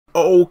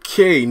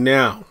Okay,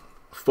 now,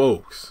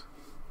 folks,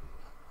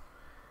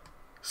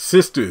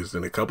 Sistas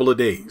in a couple of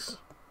days.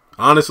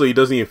 Honestly, it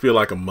doesn't even feel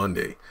like a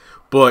Monday.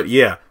 But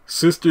yeah,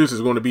 Sistas is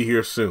going to be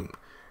here soon.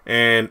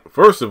 And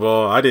first of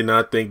all, I did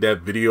not think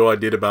that video I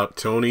did about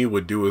Tony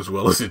would do as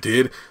well as it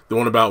did. The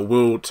one about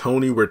will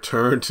Tony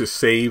return to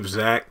save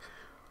Zach?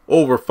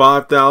 Over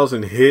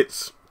 5,000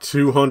 hits,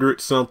 200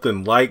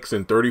 something likes,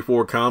 and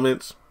 34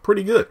 comments.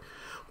 Pretty good.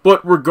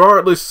 But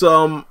regardless,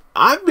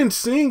 I've been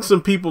seeing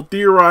some people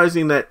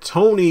theorizing that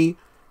Tony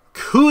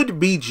could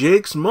be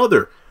Jake's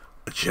mother.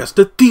 Just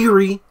a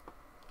theory,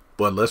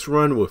 but let's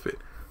run with it.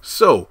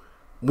 So,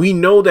 we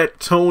know that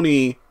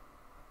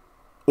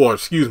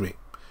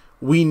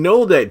we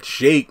know that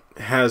Jake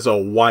has a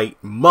white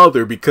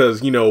mother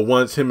because, you know,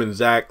 once him and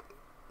Zach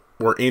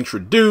were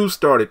introduced,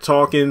 started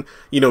talking,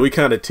 you know, we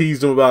kind of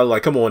teased him about it,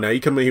 like, come on now,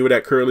 you come in here with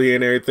that curly hair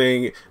and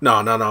everything.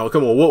 No,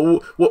 come on,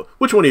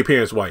 which one of your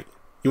parents white?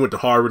 You went to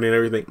Harvard and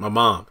everything? My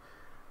mom.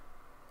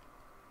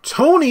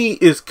 Tony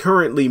is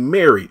currently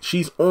married.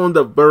 She's on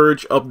the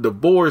verge of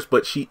divorce,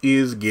 but she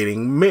is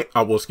getting married.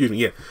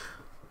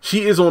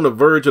 She is on the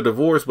verge of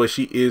divorce, but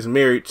she is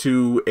married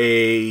to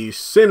a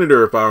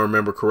senator, if I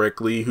remember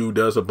correctly, who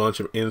does a bunch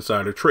of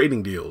insider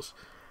trading deals.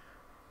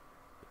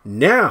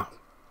 Now,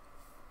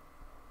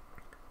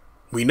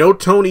 we know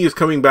Tony is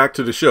coming back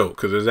to the show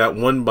because there's that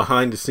one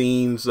behind the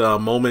scenes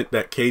moment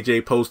that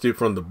KJ posted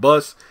from the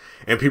bus.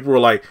 And people were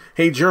like,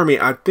 hey, Jeremy,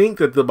 I think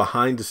that the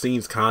behind the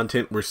scenes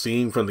content we're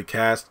seeing from the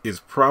cast is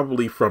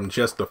probably from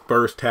just the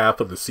first half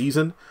of the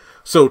season.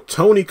 So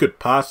Tony could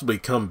possibly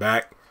come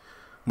back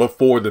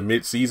before the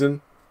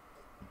mid-season.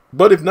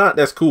 But if not,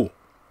 that's cool.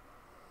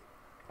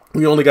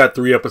 We only got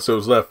 3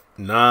 episodes left,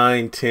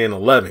 9, 10,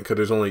 11, because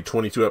there's only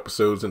 22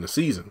 episodes in the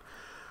season.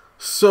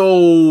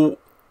 So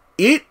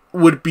it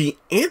would be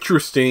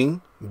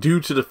interesting due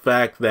to the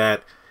fact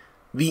that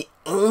the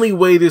only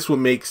way this would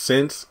make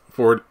sense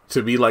for it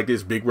to be like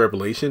this big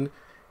revelation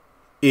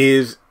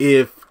is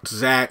if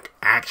Zach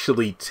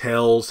actually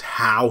tells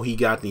how he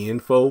got the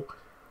info.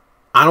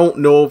 I don't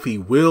know if he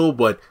will,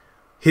 but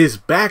his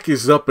back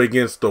is up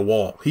against the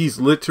wall. He's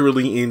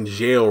literally in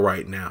jail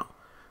right now.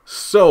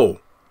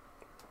 So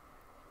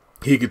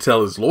he could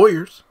tell his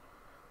lawyers.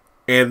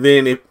 And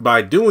then if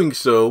by doing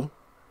so,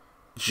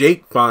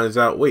 Jake finds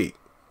out, wait,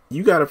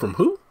 you got it from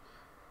who?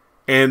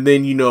 And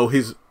then, you know,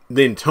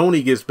 then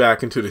Tony gets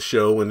back into the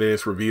show and then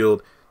it's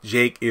revealed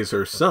Jake is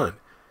her son.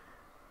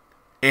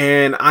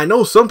 And I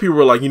know some people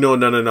are like, you know,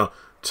 no.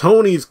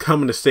 Tony's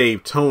coming to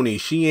save Tony.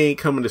 She ain't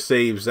coming to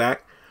save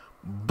Zach.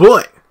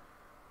 But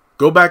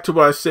go back to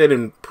what I said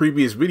in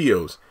previous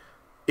videos.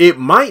 It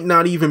might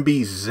not even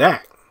be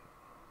Zach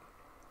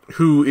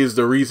who is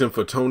the reason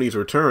for Tony's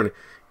return.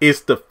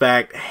 It's the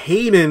fact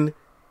Hayden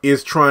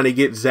is trying to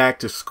get Zach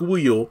to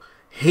squeal.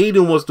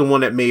 Hayden was the one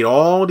that made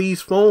all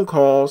these phone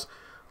calls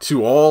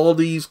to all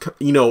these,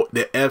 you know,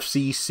 the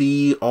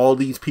FCC, all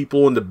these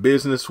people in the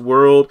business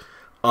world.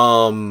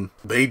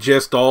 They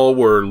just all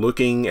were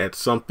looking at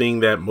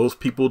something that most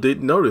people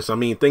didn't notice. I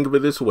mean, think of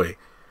it this way.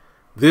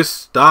 This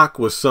stock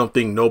was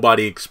something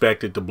nobody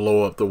expected to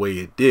blow up the way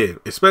it did,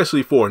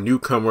 especially for a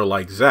newcomer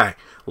like Zach.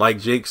 Like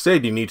Jake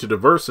said, you need to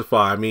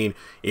diversify. I mean,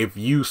 if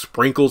you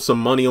sprinkle some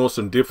money on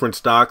some different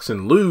stocks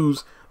and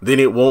lose, then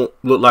it won't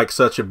look like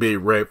such a big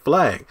red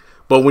flag.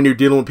 But when you're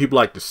dealing with people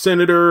like the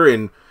senator,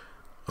 and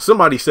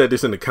somebody said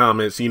this in the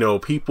comments, you know,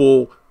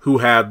 people who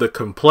have the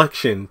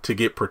complexion to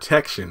get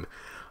protection,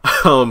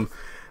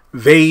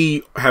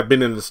 they have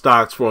been in the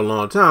stocks for a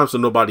long time, so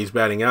nobody's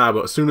batting an eye.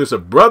 But as soon as a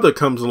brother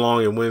comes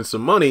along and wins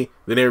some money,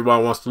 then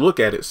everybody wants to look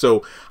at it.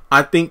 So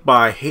I think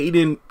by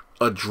Hayden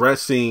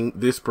addressing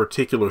this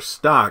particular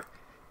stock,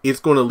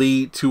 it's going to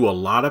lead to a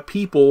lot of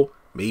people,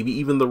 maybe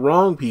even the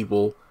wrong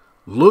people,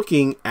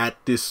 looking at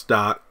this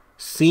stock,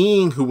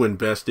 seeing who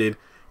invested,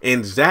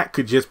 and Zach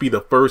could just be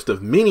the first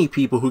of many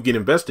people who get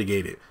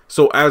investigated.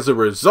 So as a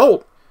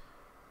result,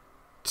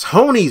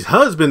 Tony's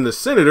husband, the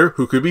senator,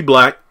 who could be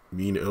black,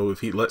 you know,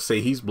 if let's say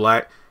he's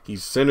black,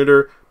 he's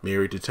senator,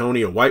 married to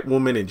Tony, a white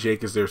woman, and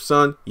Jake is their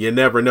son. You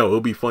never know.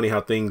 It'll be funny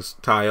how things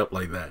tie up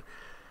like that.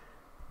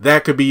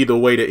 That could be the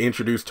way to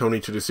introduce Tony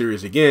to the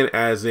series again,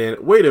 as in,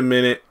 wait a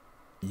minute,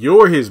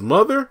 you're his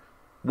mother?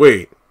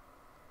 Wait,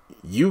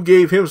 you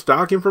gave him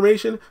stock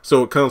information?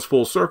 So it comes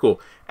full circle.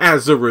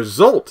 As a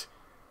result,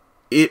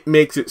 it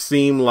makes it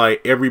seem like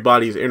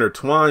everybody's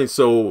intertwined.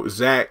 So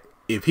Zach,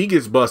 if he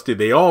gets busted,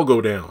 they all go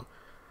down.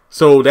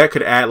 So that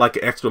could add like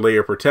an extra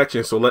layer of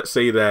protection. So let's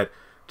say that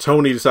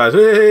Tony decides,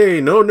 hey,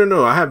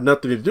 no, I have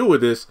nothing to do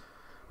with this.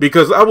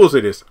 Because I will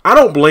say this, I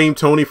don't blame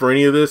Tony for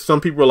any of this.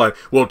 Some people are like,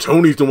 well,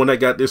 Tony's the one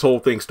that got this whole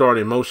thing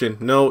started in motion.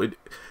 No,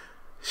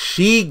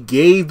 she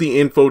gave the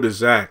info to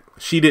Zach.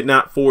 She did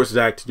not force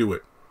Zach to do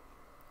it.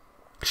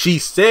 She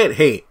said,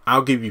 hey,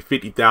 I'll give you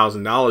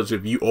 $50,000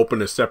 if you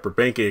open a separate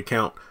bank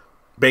account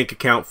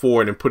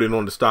for it and put it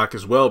on the stock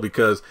as well,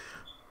 because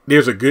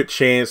there's a good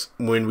chance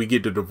when we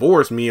get the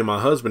divorce, me and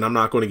my husband, I'm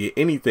not going to get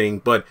anything.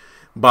 But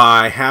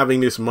by having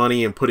this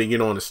money and putting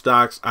it on the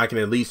stocks, I can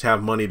at least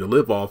have money to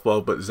live off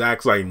of. But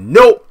Zach's like,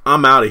 nope,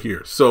 I'm out of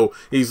here. So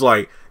he's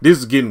like, this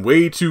is getting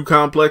way too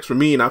complex for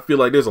me, and I feel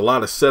like there's a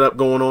lot of setup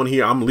going on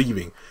here. I'm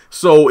leaving.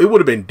 So it would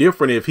have been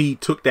different if he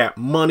took that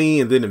money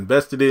and then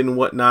invested it and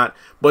whatnot.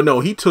 But no,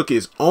 he took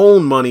his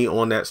own money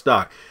on that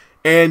stock.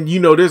 And, you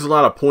know, there's a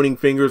lot of pointing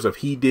fingers of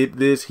he did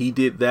this, he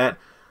did that.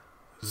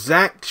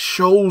 Zach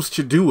chose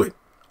to do it.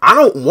 I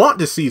don't want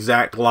to see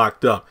Zach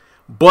locked up.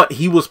 But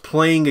he was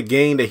playing a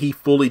game that he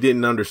fully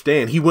didn't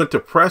understand. He went to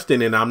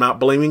Preston, and I'm not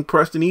blaming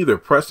Preston either.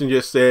 Preston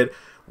just said,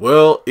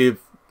 well, if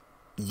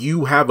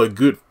you have a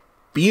good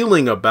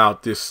feeling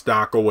about this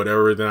stock or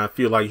whatever, then I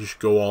feel like you should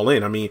go all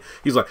in. I mean,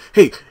 he's like,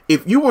 hey,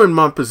 if you were in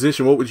my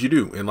position, what would you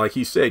do? And like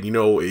he said, you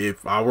know,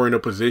 if I were in a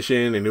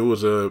position and it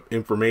was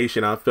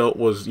information I felt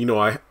was, you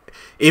know,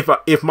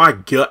 if my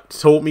gut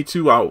told me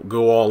to, I'll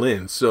go all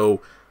in. So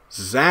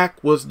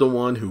Zach was the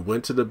one who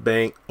went to the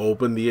bank,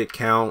 opened the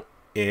account,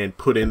 and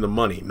put in the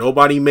money.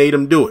 Nobody made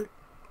him do it.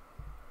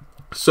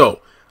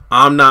 So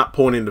I'm not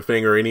pointing the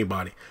finger at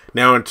anybody.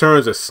 Now, in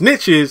terms of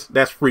snitches,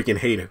 that's freaking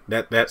Hayden.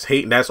 That's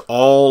Hayden. That's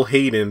all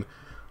Hayden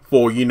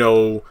for, you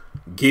know,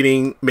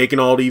 making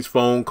all these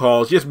phone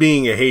calls, just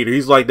being a hater.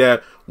 He's like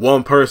that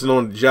one person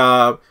on the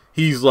job.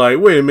 He's like,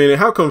 wait a minute,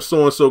 how come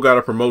so-and-so got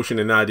a promotion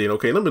and I did?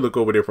 Okay, let me look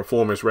over their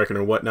performance record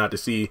and whatnot to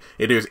see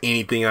if there's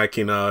anything I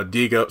can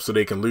dig up so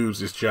they can lose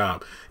this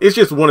job. It's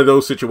just one of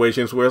those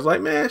situations where it's like,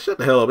 man, shut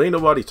the hell up. Ain't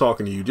nobody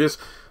talking to you. Just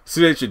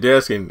sit at your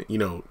desk and, you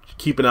know,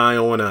 keep an eye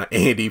on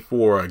Andy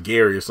for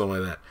Gary or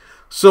something like that.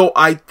 So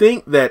I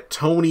think that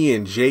Tony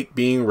and Jake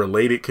being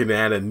related can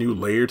add a new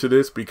layer to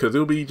this, because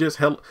it'll be just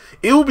hell.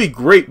 It will be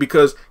great,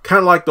 because kind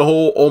of like the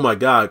whole, oh my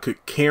God,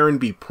 could Karen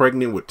be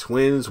pregnant with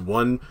twins,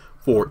 one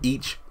for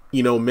each,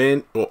 you know,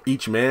 men, or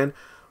each man,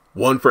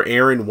 one for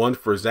Aaron, one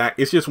for Zach.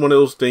 It's just one of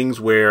those things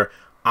where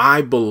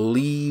I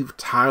believe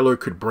Tyler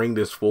could bring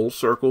this full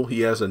circle.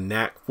 He has a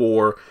knack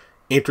for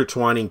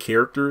intertwining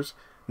characters.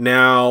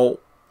 Now,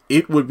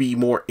 it would be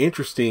more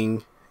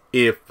interesting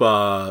if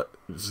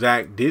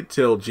Zach did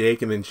tell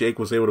Jake, and then Jake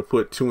was able to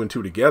put 2 and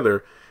 2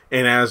 together,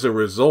 and as a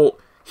result,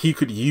 he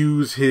could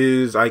use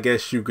his, I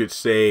guess you could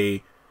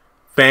say,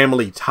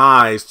 family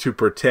ties to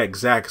protect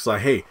Zach. It's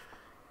like, hey,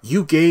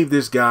 you gave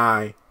this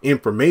guy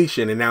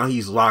information and now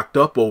he's locked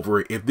up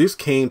over it. If this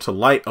came to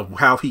light of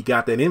how he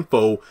got that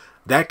info,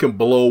 that can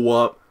blow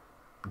up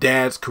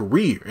Dad's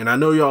career. And I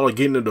know y'all are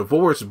getting a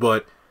divorce,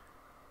 but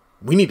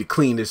we need to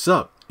clean this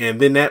up. And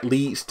then that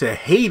leads to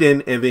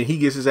Hayden, and then he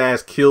gets his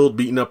ass killed,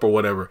 beaten up, or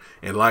whatever.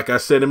 And like I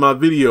said in my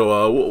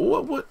video,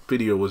 what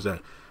video was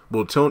that?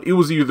 Well, it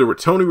was either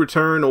Tony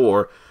return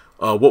or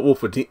what will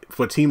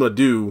Fatima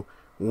do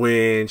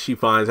when she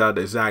finds out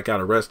that Zach got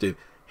arrested.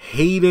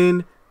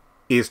 Hayden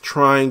is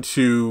trying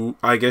to,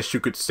 I guess you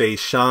could say,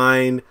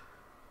 shine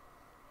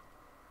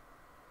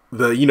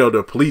the, you know,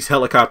 the police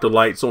helicopter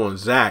lights on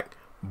Zach,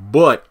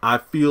 but I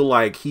feel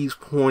like he's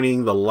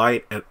pointing the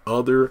light at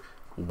other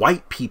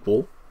white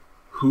people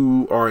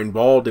who are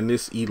involved in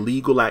this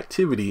illegal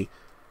activity,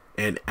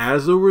 and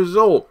as a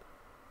result,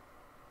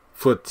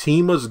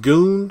 Fatima's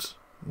goons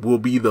will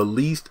be the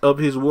least of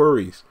his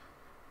worries.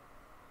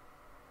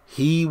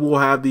 He will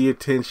have the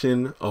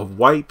attention of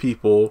white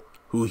people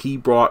who he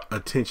brought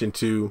attention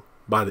to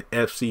by the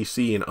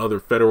FCC and other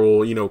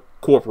federal, you know,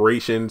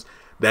 corporations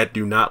that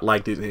do not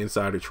like this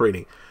insider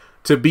trading.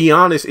 To be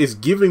honest, it's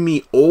giving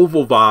me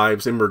Oval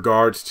vibes in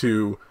regards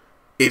to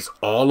it's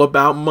all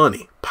about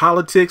money.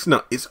 Politics,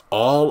 no, it's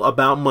all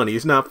about money.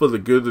 It's not for the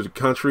good of the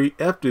country.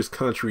 F this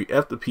country,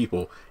 F the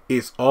people.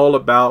 It's all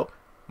about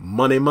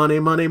money, money,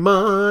 money,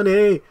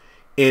 money.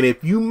 And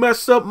if you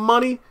mess up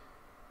money,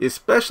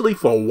 especially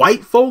for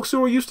white folks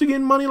who are used to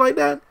getting money like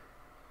that,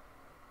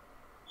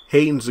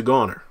 Hayden's a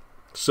goner.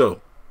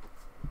 So,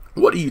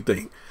 what do you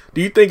think?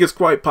 Do you think it's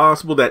quite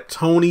possible that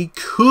Tony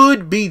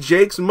could be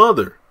Jake's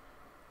mother,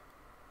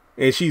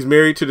 and she's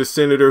married to the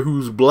senator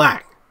who's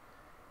black?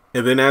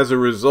 And then as a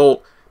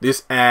result,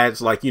 this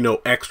adds, like, you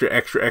know, extra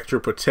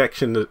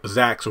protection to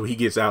Zach so he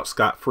gets out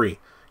scot-free.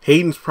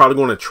 Hayden's probably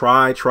going to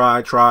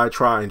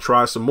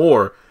try some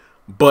more,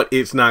 but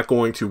it's not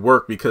going to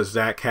work because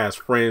Zach has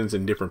friends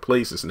in different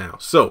places now.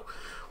 So,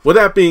 with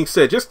that being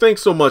said, just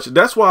thanks so much.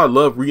 That's why I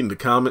love reading the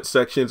comment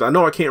sections. I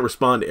know I can't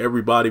respond to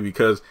everybody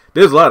because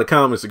there's a lot of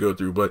comments to go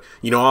through, but,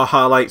 you know, I'll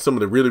highlight some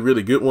of the really,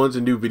 really good ones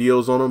and do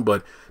videos on them.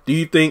 But do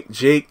you think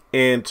Jake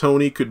and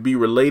Tony could be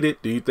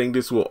related? Do you think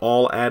this will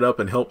all add up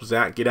and help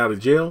Zach get out of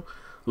jail?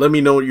 Let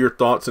me know your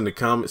thoughts in the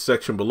comment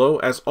section below.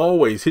 As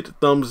always, hit the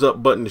thumbs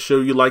up button to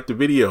show you like the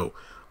video.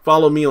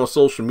 Follow me on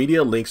social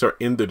media. Links are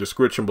in the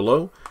description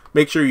below.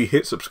 Make sure you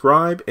hit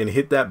subscribe and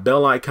hit that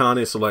bell icon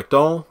and select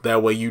all.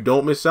 That way you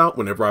don't miss out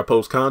whenever I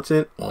post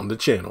content on the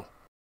channel.